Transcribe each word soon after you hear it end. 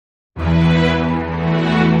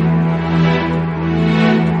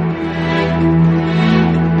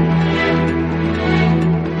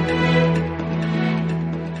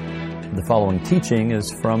following teaching is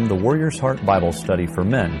from the Warrior's Heart Bible Study for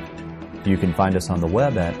Men. You can find us on the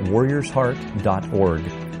web at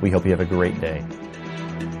warriorsheart.org. We hope you have a great day.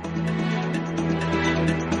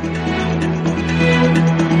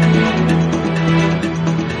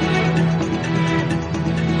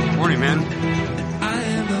 Morning, man.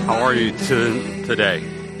 How are you today?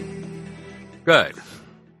 Good.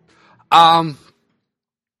 I'd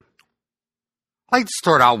like to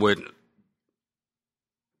start out with a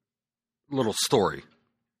little story,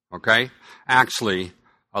 okay? Actually,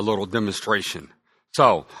 a little demonstration.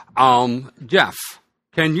 So, Jeff,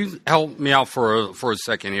 can you help me out for a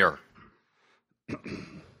second here?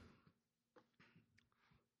 Come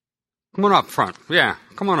on up front. Yeah,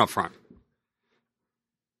 come on up front.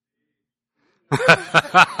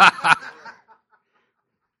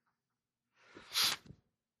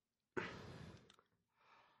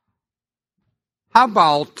 How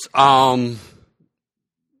about,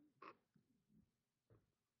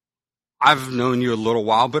 I've known you a little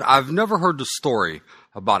while, but I've never heard the story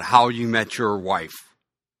about how you met your wife.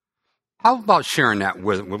 How about sharing that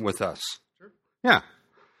with us? Sure. Yeah.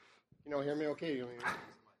 You know, hear me okay? You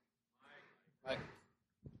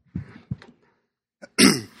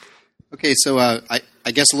Okay, so I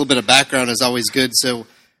guess a little bit of background is always good. So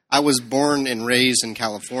I was born and raised in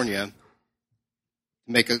California.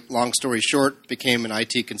 To make a long story short, became an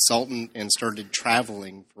IT consultant and started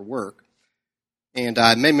traveling for work. And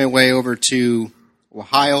I made my way over to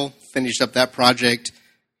Ohio, finished up that project,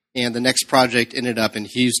 and the next project ended up in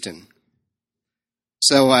Houston.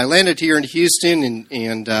 So I landed here in Houston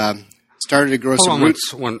and started to grow some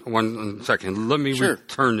roots. One second. Let me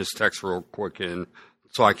return this text real quick in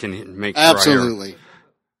so I can make sure Absolutely.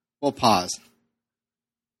 We'll pause.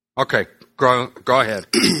 Okay, go ahead.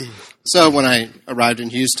 So when I arrived in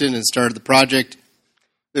Houston and started the project,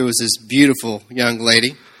 there was this beautiful young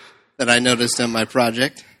lady that I noticed on my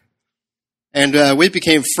project. And we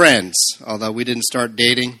became friends, although we didn't start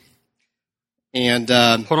dating. And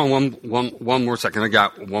hold on one more second. I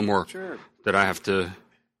got one more that I have to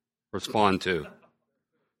respond to.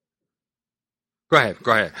 Go ahead.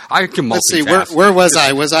 I can multitask. Let's see, where was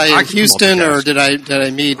I? Was I in Houston or did I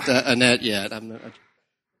meet Annette yet? I'm not.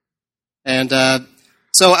 And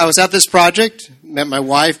so I was at this project, met my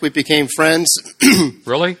wife, we became friends.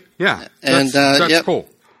 Really? Yeah. That's cool.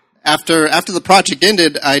 After the project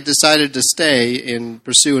ended, I decided to stay and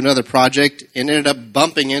pursue another project and ended up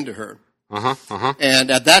bumping into her.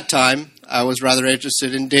 And at that time, I was rather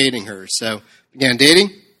interested in dating her. So began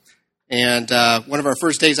dating. And one of our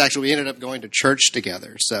first dates, actually, we ended up going to church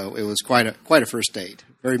together. So it was quite a first date.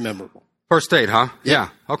 Very memorable. First date, huh? Yeah.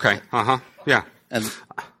 Okay. Yeah. And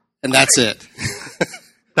that's it.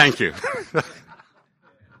 Thank you.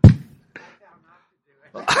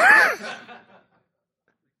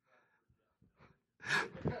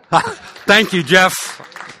 Thank you, Jeff.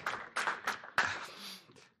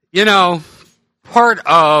 You know, part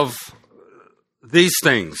of these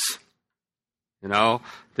things, you know,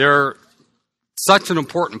 they're such an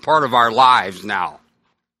important part of our lives now,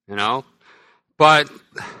 you know, but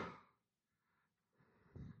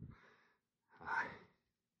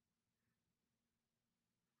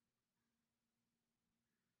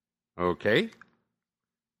okay.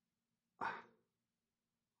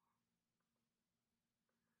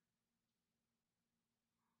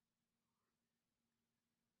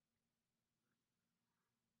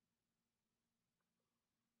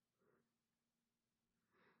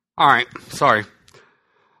 All right, sorry.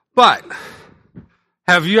 But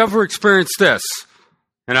have you ever experienced this?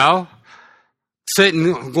 You know,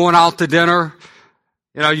 going out to dinner,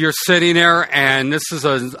 you know, you're sitting there and this is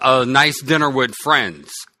a nice dinner with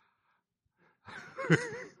friends.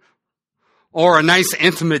 Or a nice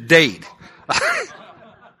intimate date.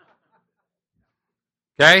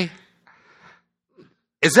 Okay?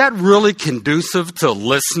 Is that really conducive to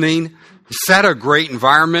listening? Is that a great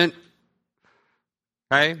environment?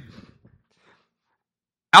 Okay?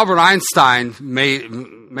 Albert Einstein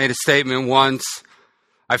made a statement once,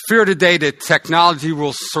 I fear today that technology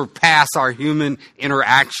will surpass our human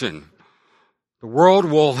interaction. The world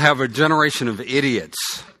will have a generation of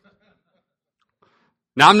idiots.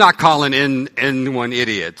 Now, I'm not calling anyone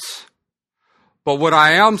idiots, but what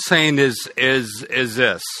I am saying is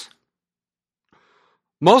this.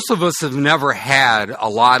 Most of us have never had a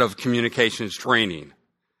lot of communications training.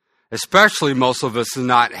 Especially most of us have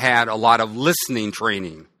not had a lot of listening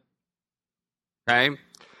training. Okay?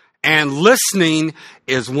 And listening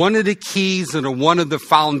is one of the keys and one of the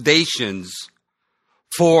foundations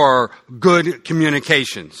for good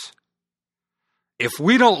communications. If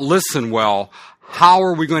we don't listen well, how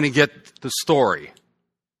are we going to get the story?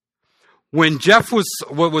 when Jeff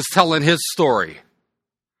was telling his story,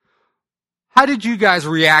 how did you guys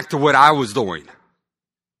react to what I was doing?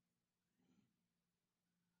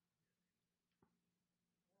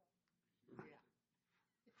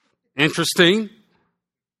 Interesting.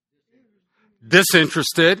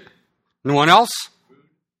 Disinterested. Anyone else?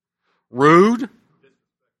 Rude.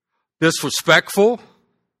 Disrespectful.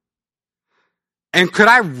 And could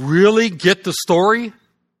I really get the story?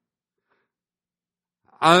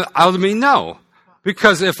 I mean, no.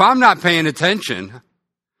 Because if I'm not paying attention,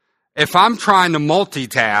 if I'm trying to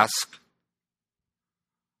multitask,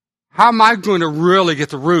 how am I going to really get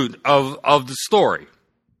the root of the story?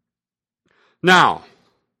 Now,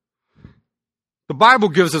 the Bible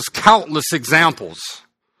gives us countless examples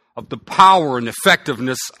of the power and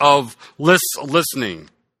effectiveness of listening.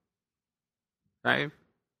 Right?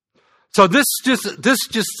 So this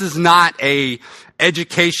just is not a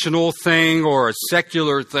educational thing or a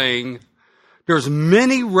secular thing. There's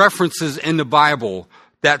many references in the Bible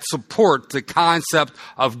that support the concept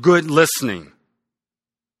of good listening.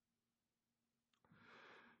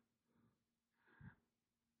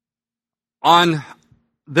 On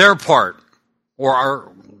their part,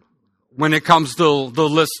 when it comes to the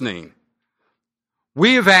listening,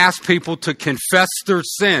 we have asked people to confess their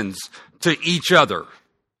sins to each other.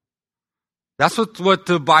 That's what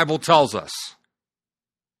the Bible tells us.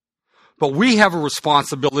 But we have a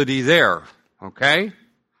responsibility there, okay?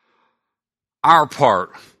 Our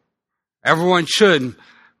part. Everyone should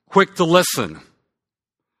quick to listen,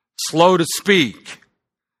 slow to speak,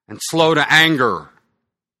 and slow to anger.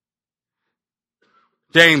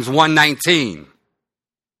 James 1:19.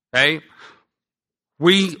 Okay?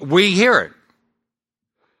 We hear it.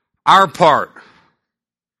 Our part.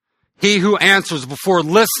 He who answers before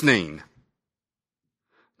listening,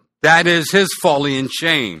 that is his folly and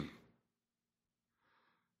shame.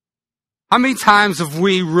 How many times have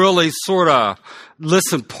we really sort of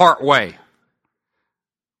listened part way?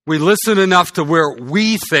 We listen enough to where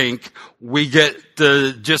we think we get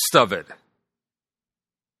the gist of it.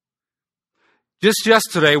 Just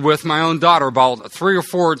yesterday with my own daughter, about 3 or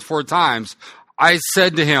 4 times, I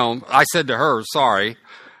said to her,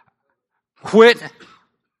 quit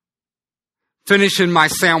finishing my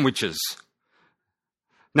sandwiches.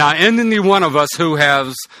 Now, any one of us who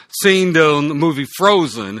has seen the movie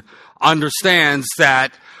Frozen understands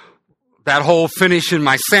that whole finishing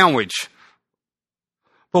my sandwich.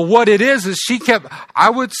 But what it is I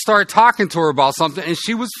would start talking to her about something and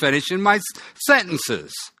she was finishing my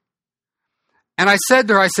sentences. And I said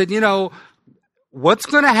to her, what's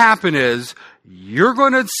going to happen is you're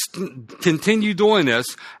going to continue doing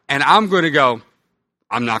this and I'm going to go,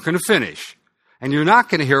 I'm not going to finish. And you're not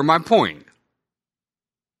going to hear my point.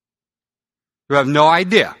 You have no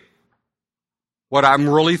idea what I'm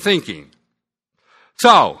really thinking.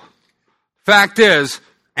 So, fact is,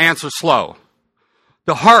 answer slow.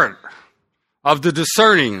 The heart of the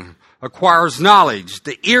discerning acquires knowledge.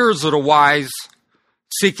 The ears of the wise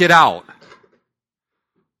seek it out.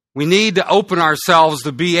 We need to open ourselves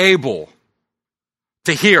to be able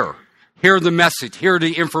to hear the message, hear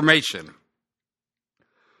the information.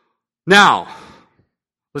 Now,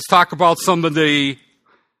 let's talk about some of the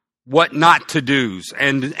what not to do's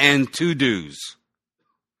and to do's.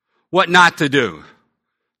 What not to do.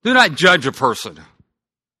 Do not judge a person.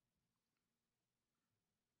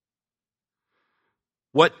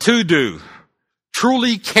 What to do.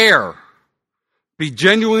 Truly care. Be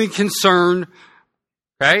genuinely concerned.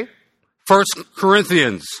 Okay? 1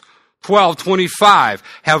 Corinthians 12:25.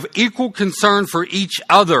 Have equal concern for each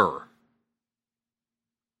other.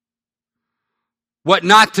 What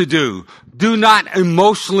not to do. Do not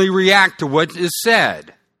emotionally react to what is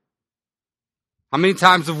said. How many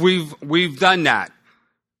times have we've done that?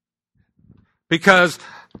 Because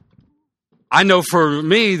I know for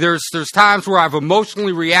me, there's times where I've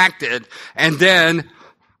emotionally reacted and then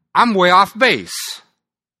I'm way off base.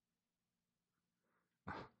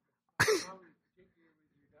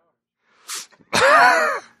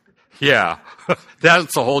 Yeah,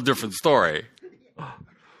 that's a whole different story.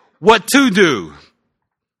 What to do?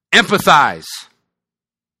 Empathize.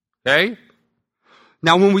 Okay?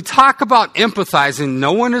 Now, when we talk about empathizing,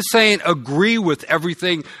 no one is saying agree with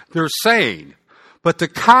everything they're saying. But the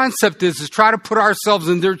concept is try to put ourselves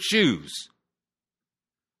in their shoes.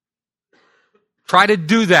 Try to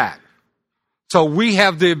do that. So we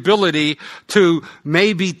have the ability to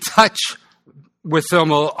maybe touch with them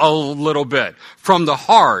a little bit from the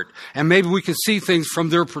heart. And maybe we can see things from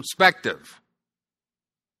their perspective.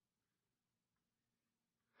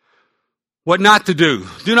 What not to do.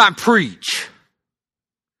 Do not preach.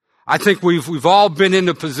 I think we've all been in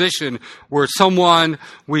a position where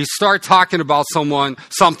we start talking about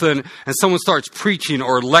something, and someone starts preaching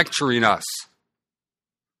or lecturing us.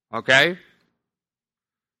 Okay?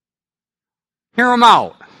 Hear them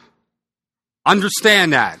out.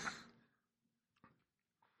 Understand that.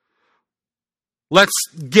 Let's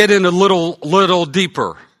get in a little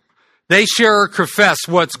deeper. They share or confess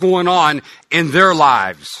what's going on in their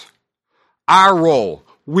lives. Our role,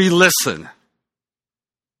 we listen.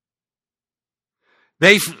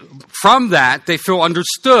 From that, they feel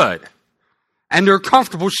understood, and they're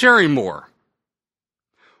comfortable sharing more.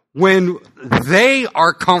 When they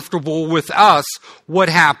are comfortable with us, what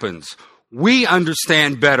happens? We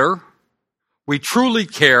understand better. We truly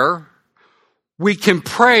care. We can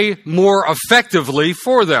pray more effectively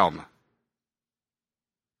for them.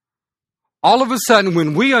 All of a sudden,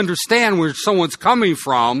 when we understand where someone's coming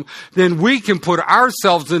from, then we can put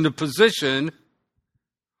ourselves in the position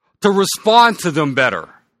to respond to them better.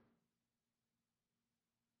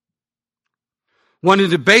 One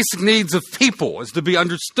of the basic needs of people is to be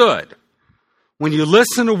understood. When you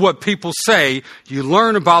listen to what people say, you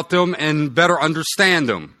learn about them and better understand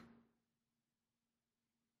them.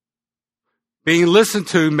 Being listened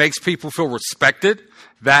to makes people feel respected,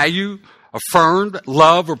 valued, affirmed,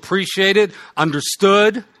 loved, appreciated,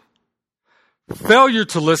 understood. Failure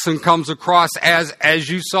to listen comes across as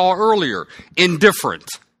you saw earlier, indifferent.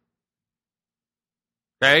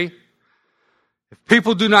 Okay? If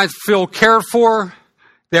people do not feel cared for,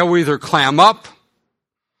 they'll either clam up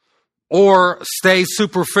or stay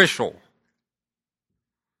superficial.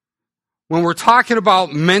 When we're talking about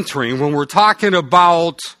mentoring, when we're talking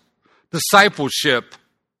about discipleship,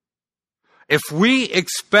 if we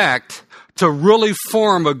expect to really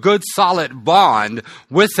form a good, solid bond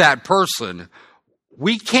with that person,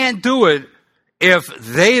 we can't do it if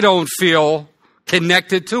they don't feel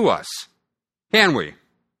connected to us, can we?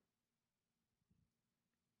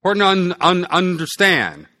 Important to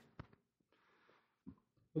understand.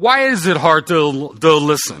 Why is it hard to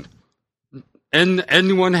listen? And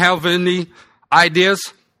anyone have any ideas?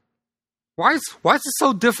 Why is it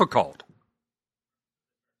so difficult?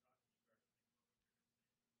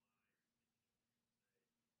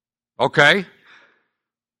 Okay.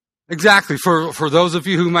 Exactly. For those of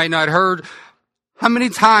you who might not heard, how many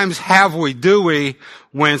times do we,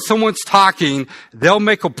 when someone's talking, they'll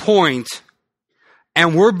make a point,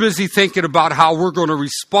 and we're busy thinking about how we're going to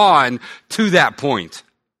respond to that point?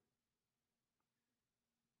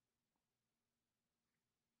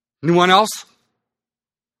 Anyone else?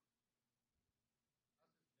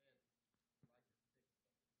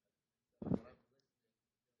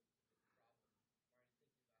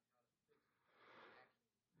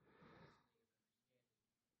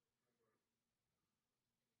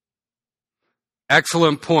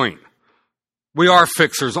 Excellent point. We are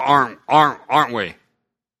fixers, aren't we?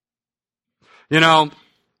 You know,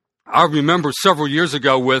 I remember several years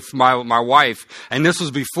ago with my wife, and this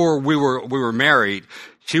was before we were married.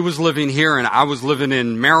 She was living here and I was living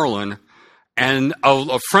in Maryland, and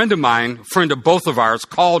a friend of mine, friend of both of ours,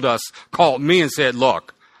 called me and said,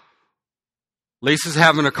 "Look, Lisa's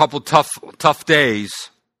having a couple tough days.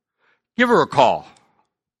 Give her a call."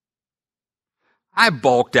 I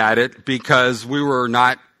balked at it because we were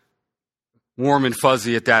not warm and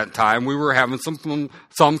fuzzy at that time. We were having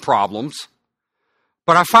some problems.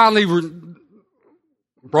 But I finally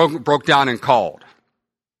broke down and called.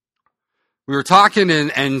 We were talking,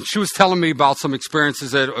 and she was telling me about some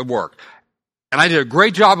experiences at work. And I did a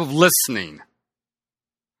great job of listening.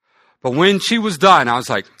 But when she was done, I was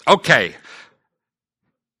like, okay,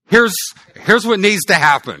 here's what needs to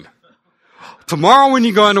happen. Tomorrow when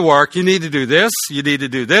you go into work, you need to do this, you need to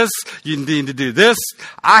do this, you need to do this.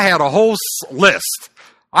 I had a whole list.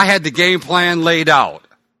 I had the game plan laid out.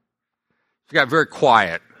 She got very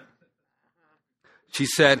quiet. She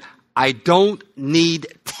said, "I don't need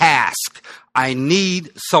task. I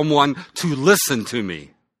need someone to listen to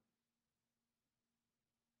me."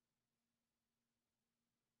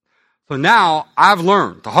 So now I've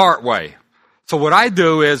learned the hard way. So what I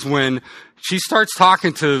do is when she starts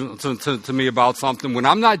talking to me about something, when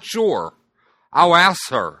I'm not sure, I'll ask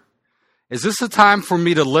her, "Is this a time for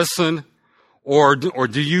me to listen, or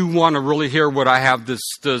do you want to really hear what I have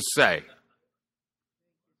to say?"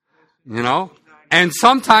 You know? And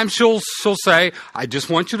sometimes she'll say, "I just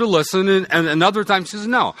want you to listen," and another time she says,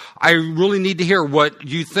 "No, I really need to hear what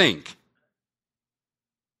you think."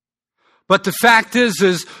 But the fact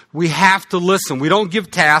is we have to listen. We don't give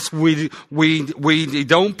tasks. We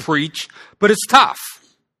don't preach. But it's tough.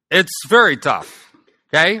 It's very tough.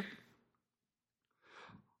 Okay?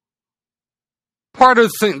 Part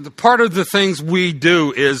of the things we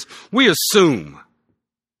do is we assume,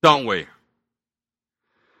 don't we?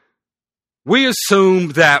 We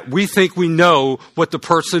assume that we think we know what the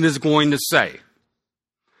person is going to say.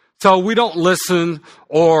 So we don't listen,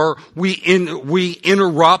 or we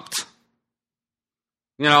interrupt,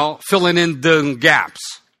 filling in the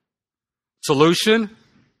gaps. Solution: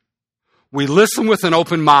 we listen with an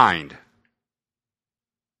open mind.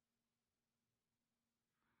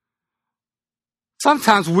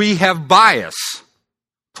 Sometimes we have bias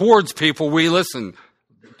towards people we listen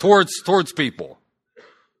towards people.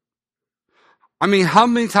 I mean, how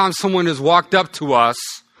many times someone has walked up to us,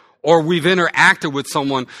 or we've interacted with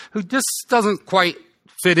someone who just doesn't quite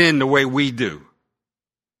fit in the way we do?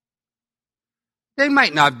 They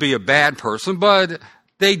might not be a bad person, but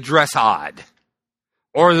they dress odd,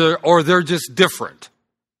 or they're just different.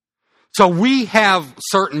 So we have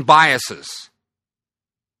certain biases.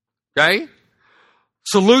 Okay?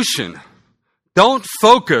 Solution: don't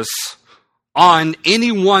focus on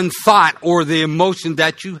any one thought or the emotion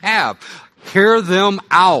that you have. Hear them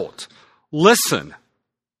out. Listen.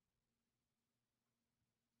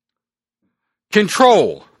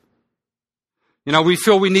 Control. We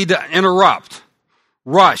feel we need to interrupt,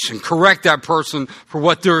 rush, and correct that person for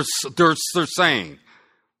what they're saying.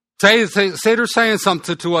 Say they're saying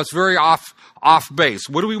something to us very off base.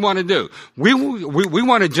 What do we want to do? We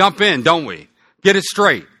want to jump in, don't we? Get it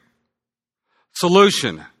straight.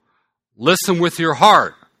 Solution: listen with your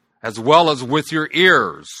heart as well as with your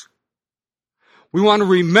ears. We want to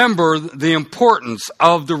remember the importance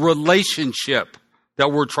of the relationship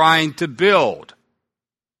that we're trying to build.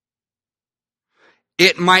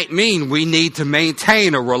 It might mean we need to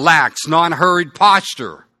maintain a relaxed, non-hurried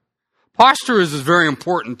posture. Posture is very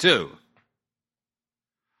important too.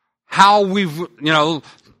 How do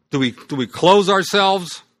we close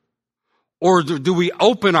ourselves? Or do we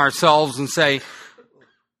open ourselves and say,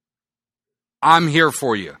 I'm here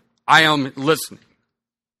for you. I am listening.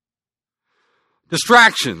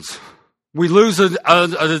 Distractions. We lose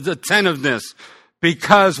attentiveness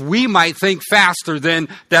because we might think faster than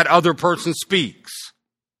that other person speaks.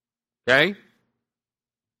 Okay?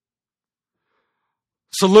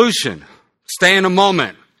 Solution: stay in a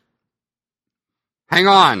moment. Hang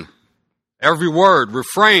on. Every word.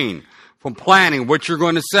 Refrain from planning what you're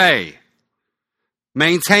going to say.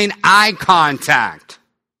 Maintain eye contact.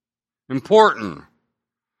 Important.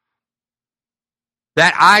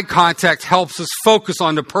 That eye contact helps us focus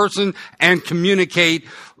on the person and communicate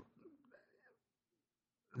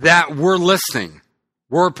that we're listening.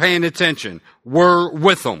 We're paying attention. We're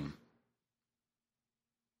with them.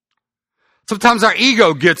 Sometimes our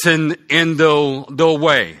ego gets in the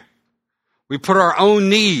way. We put our own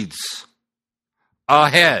needs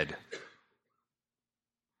ahead.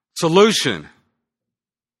 Solution: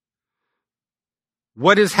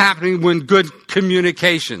 what is happening when good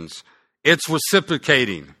communications? It's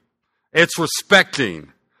reciprocating. It's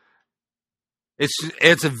respecting.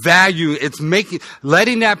 It's a value. It's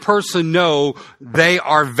letting that person know they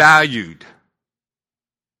are valued.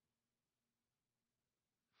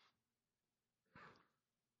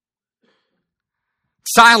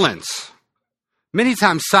 Silence. Many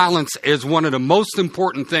times silence is one of the most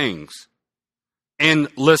important things in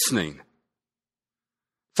listening.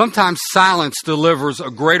 Sometimes silence delivers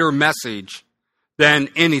a greater message than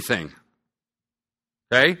anything.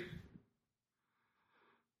 Okay?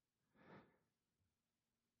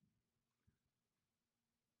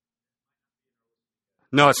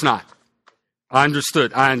 No, it's not. I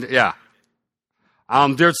understood. Yeah.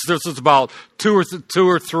 There's about two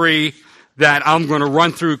or three that I'm going to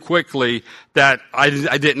run through quickly that I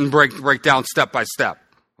didn't break down step by step.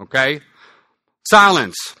 Okay?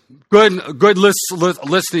 Silence. Good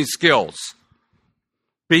listening skills.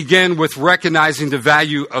 Begin with recognizing the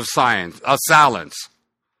value of silence.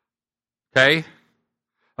 Okay?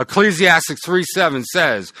 Ecclesiastes 3:7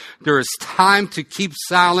 says, there is time to keep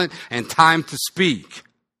silent and time to speak.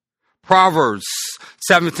 Proverbs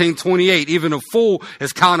 17:28, even a fool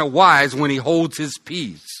is counted wise when he holds his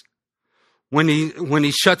peace, when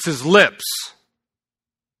he shuts his lips.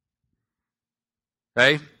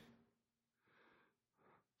 Okay?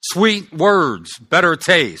 Sweet words, better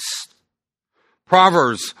taste.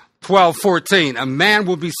 Proverbs 12:14, a man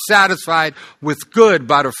will be satisfied with good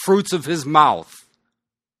by the fruits of his mouth.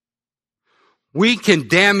 We can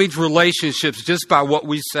damage relationships just by what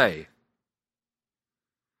we say.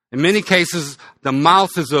 In many cases, the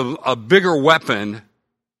mouth is a bigger weapon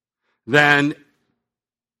than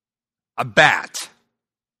a bat.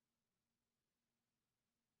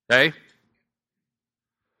 Okay?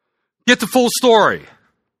 Get the full story.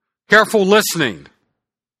 Careful listening,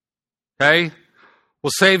 okay,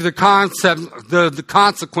 will save the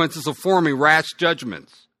consequences of forming rash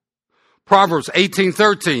judgments. Proverbs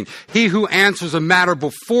 18:13, he who answers a matter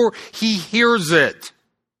before he hears it.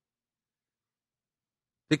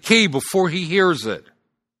 The key, before he hears it.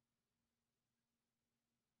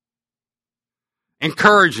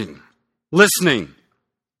 Encouraging, listening.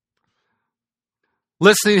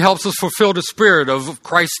 Listening helps us fulfill the spirit of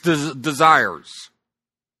Christ's desires.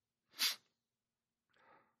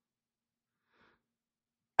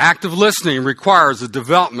 Active listening requires the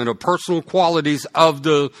development of personal qualities of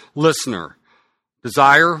the listener.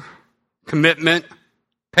 Desire, commitment,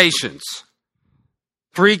 patience.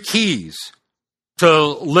 3 keys to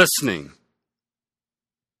listening.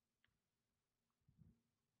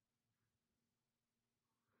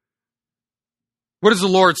 What does the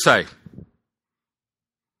Lord say?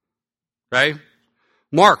 Okay?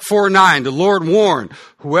 Mark 4:9, the Lord warned,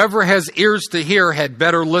 whoever has ears to hear had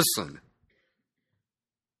better listen.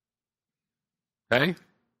 Okay?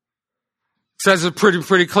 Says it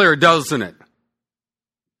pretty clear, doesn't it?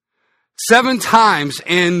 7 times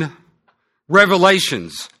in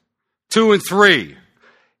Revelations 2 and 3,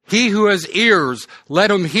 he who has ears,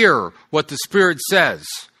 let him hear what the Spirit says.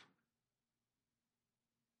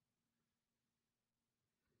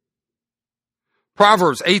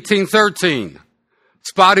 Proverbs 18:13,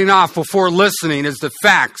 spouting off before listening is the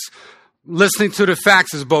facts. Listening to the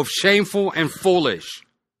facts is both shameful and foolish.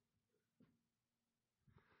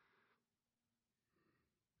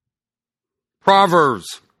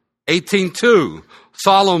 Proverbs 18:2,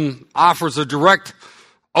 Solomon offers a direct,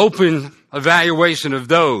 open evaluation of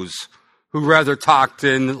those who rather talk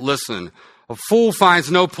than listen. A fool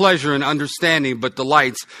finds no pleasure in understanding, but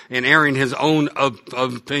delights in airing his own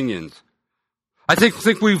opinions. I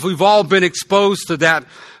think we've all been exposed to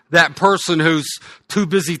that person who's too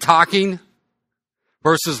busy talking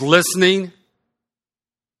versus listening.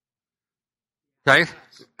 Okay?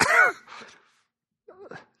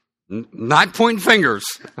 Not pointing fingers.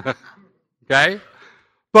 Okay?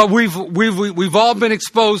 But we've all been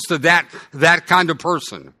exposed to that kind of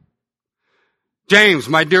person. James,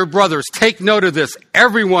 my dear brothers, take note of this.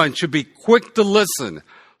 Everyone should be quick to listen,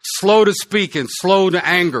 slow to speak, and slow to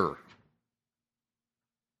anger.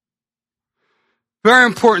 Very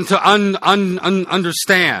important to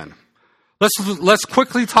understand. Let's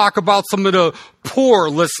quickly talk about some of the poor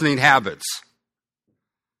listening habits.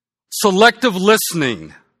 Selective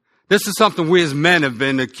listening. This is something we as men have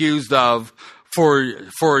been accused of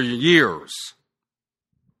for years.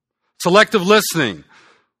 Selective listening.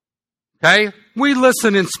 Okay? We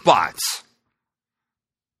listen in spots.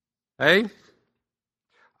 Okay?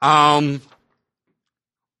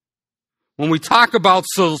 When we talk about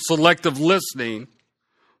selective listening,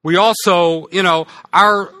 we also,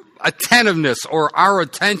 our attentiveness or our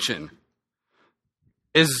attention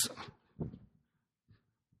is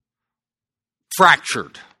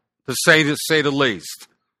fractured, to say the least.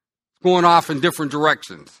 It's going off in different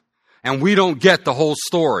directions, and we don't get the whole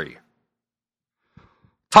story.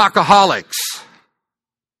 Talkaholics,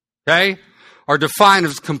 okay, are defined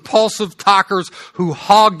as compulsive talkers who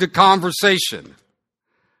hog the conversation.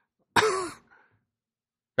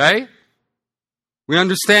 Okay? We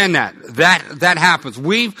understand that happens.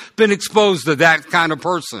 We've been exposed to that kind of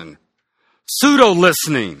person.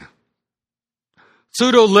 Pseudo-listening.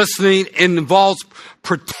 Pseudo-listening involves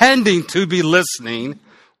pretending to be listening.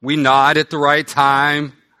 We nod at the right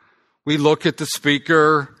time. We look at the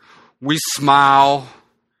speaker. We smile.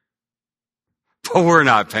 But we're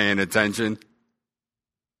not paying attention.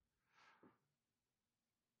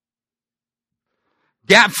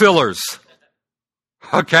 Gap fillers.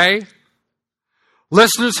 Okay?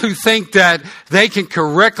 Listeners who think that they can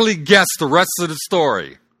correctly guess the rest of the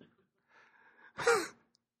story.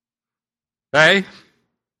 Okay?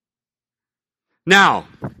 Now,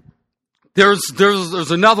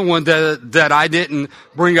 there's another one that I didn't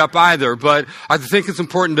bring up either, but I think it's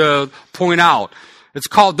important to point out. It's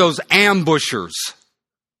called those ambushers.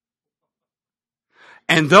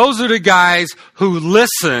 And those are the guys who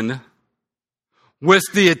listen with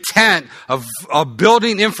the intent of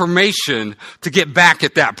building information to get back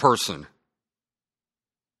at that person.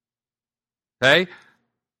 Okay?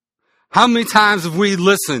 How many times have we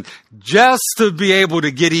listened just to be able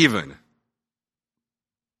to get even?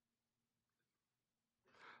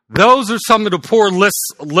 Those are some of the poor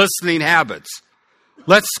listening habits.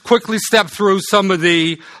 Let's quickly step through some of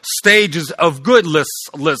the stages of good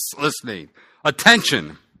listening.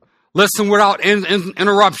 Attention. Listen without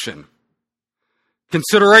interruption.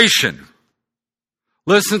 Consideration.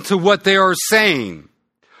 Listen to what they are saying.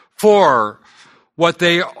 4,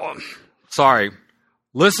 Listen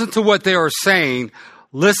to what they are saying.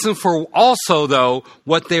 Listen for also, though,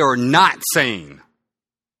 what they are not saying.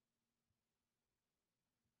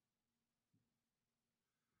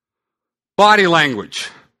 Body language.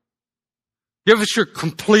 Give us your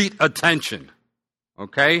complete attention.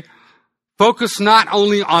 Okay? Focus not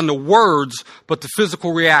only on the words, but the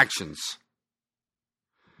physical reactions.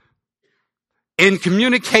 In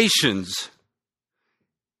communications,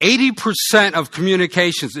 80% of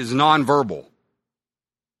communications is nonverbal.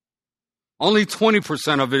 Only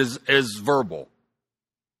 20% of it is verbal.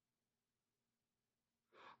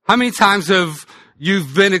 How many times have you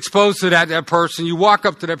been exposed to that person? You walk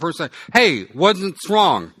up to that person and say, hey, what's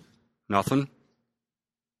wrong? Nothing.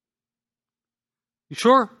 You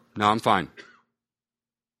sure? No, I'm fine.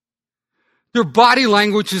 Their body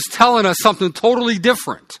language is telling us something totally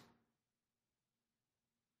different.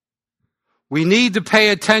 We need to pay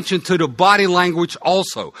attention to the body language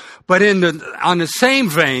also. But on the same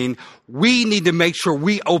vein, we need to make sure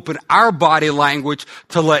we open our body language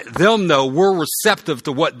to let them know we're receptive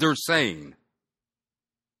to what they're saying.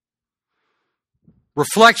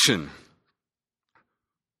 Reflection.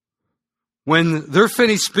 When they're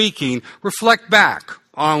finished speaking, reflect back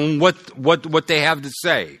on what they have to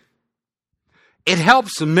say. It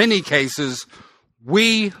helps in many cases.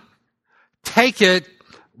 We take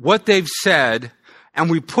what they've said, and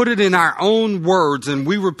we put it in our own words, and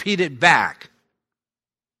we repeat it back.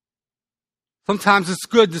 Sometimes it's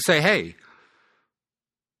good to say, hey,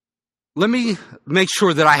 let me make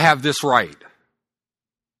sure that I have this right.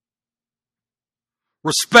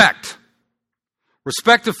 Respect.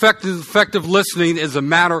 Respect, effective listening is a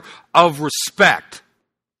matter of respect.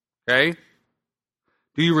 Okay?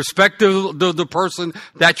 Do you respect the person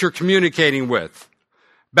that you're communicating with?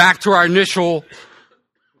 Back to our initial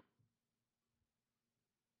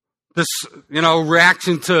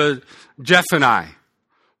reaction to Jeff and I.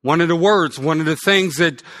 One of the things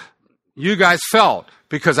that you guys felt,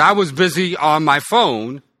 because I was busy on my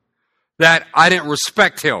phone, that I didn't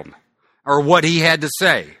respect him or what he had to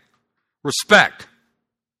say. Respect.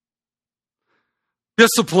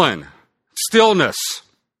 Discipline. Stillness.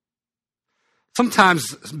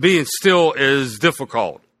 Sometimes being still is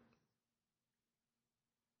difficult.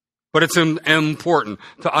 But it's important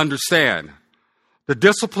to understand. The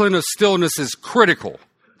discipline of stillness is critical.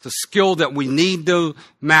 It's a skill that we need to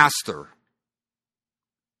master.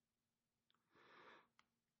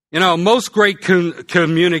 Most great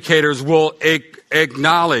communicators will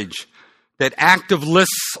acknowledge that active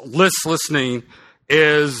listening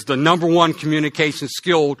is the number one communication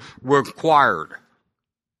skill required.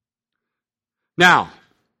 Now,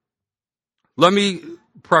 let me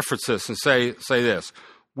preface this and say this.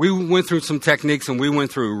 We went through some techniques and we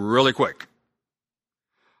went through really quick.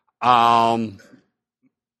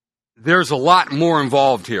 There's a lot more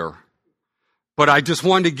involved here, but I just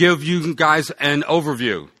wanted to give you guys an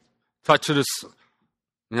overview. Touch the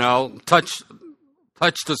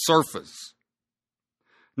surface.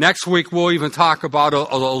 Next week, we'll even talk about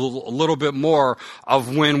a little bit more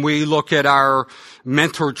of when we look at our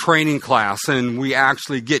mentor training class and we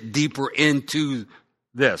actually get deeper into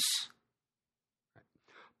this.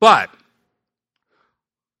 But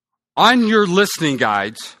on your listening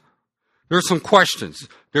guides, there's some questions.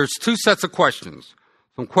 There's two sets of questions.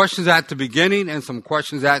 Some questions at the beginning and some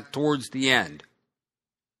questions towards the end.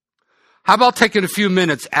 How about taking a few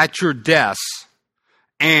minutes at your desk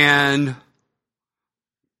and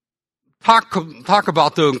talk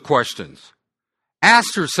about those questions.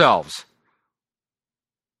 Ask yourselves,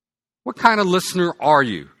 what kind of listener are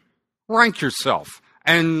you? Rank yourself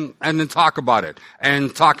and then talk about it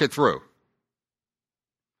and talk it through.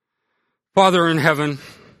 Father in heaven,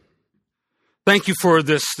 thank you for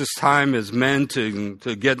this time as men to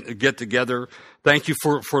get together. Thank you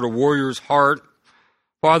for the warrior's heart.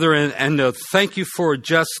 Father, and thank you for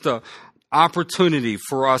just the opportunity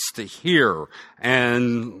for us to hear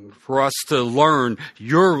and for us to learn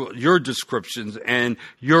your descriptions and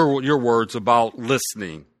your words about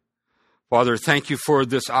listening. Father, thank you for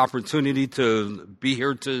this opportunity to be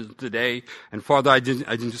here today. And Father, I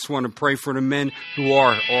just want to pray for the men who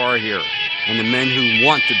are here and the men who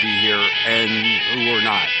want to be here and who are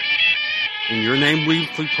not. In your name we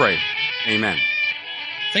pray. Amen.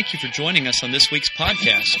 Thank you for joining us on this week's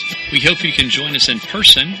podcast. We hope you can join us in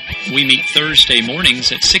person. We meet Thursday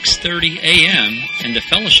mornings at 6:30 a.m. in the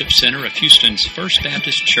Fellowship Center of Houston's First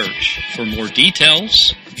Baptist Church. For more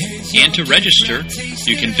details and to register,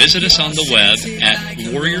 you can visit us on the web at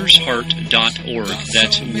warriorsheart.org.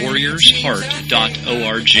 That's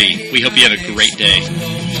warriorsheart.org. We hope you have a great day.